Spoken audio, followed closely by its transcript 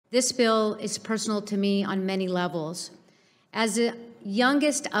This bill is personal to me on many levels. As the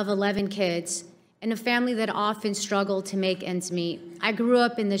youngest of 11 kids, in a family that often struggled to make ends meet, I grew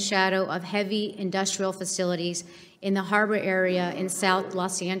up in the shadow of heavy industrial facilities in the harbor area in South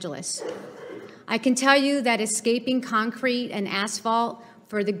Los Angeles. I can tell you that escaping concrete and asphalt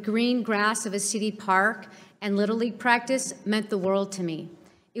for the green grass of a city park and Little League practice meant the world to me.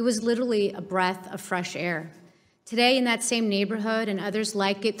 It was literally a breath of fresh air. Today, in that same neighborhood and others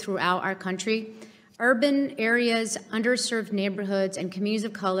like it throughout our country, urban areas, underserved neighborhoods, and communities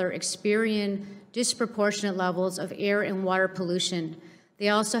of color experience disproportionate levels of air and water pollution. They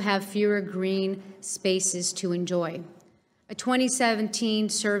also have fewer green spaces to enjoy. A 2017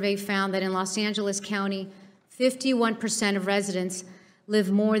 survey found that in Los Angeles County, 51% of residents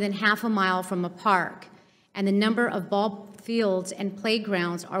live more than half a mile from a park, and the number of ball fields and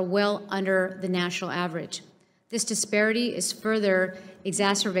playgrounds are well under the national average. This disparity is further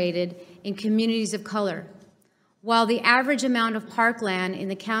exacerbated in communities of color. While the average amount of parkland in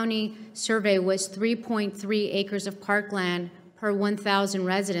the county survey was 3.3 acres of parkland per 1,000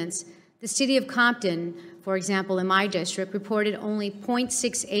 residents, the city of Compton, for example, in my district, reported only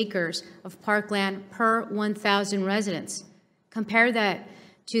 0.6 acres of parkland per 1,000 residents. Compare that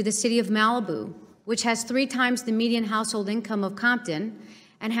to the city of Malibu, which has 3 times the median household income of Compton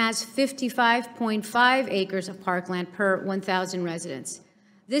and has 55.5 acres of parkland per 1,000 residents.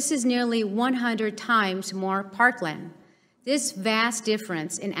 This is nearly 100 times more parkland. This vast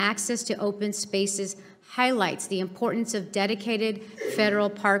difference in access to open spaces highlights the importance of dedicated federal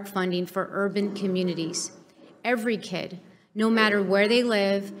park funding for urban communities. Every kid, no matter where they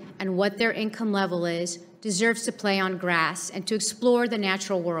live and what their income level is, deserves to play on grass and to explore the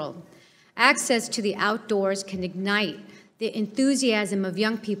natural world. Access to the outdoors can ignite the enthusiasm of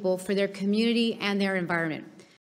young people for their community and their environment.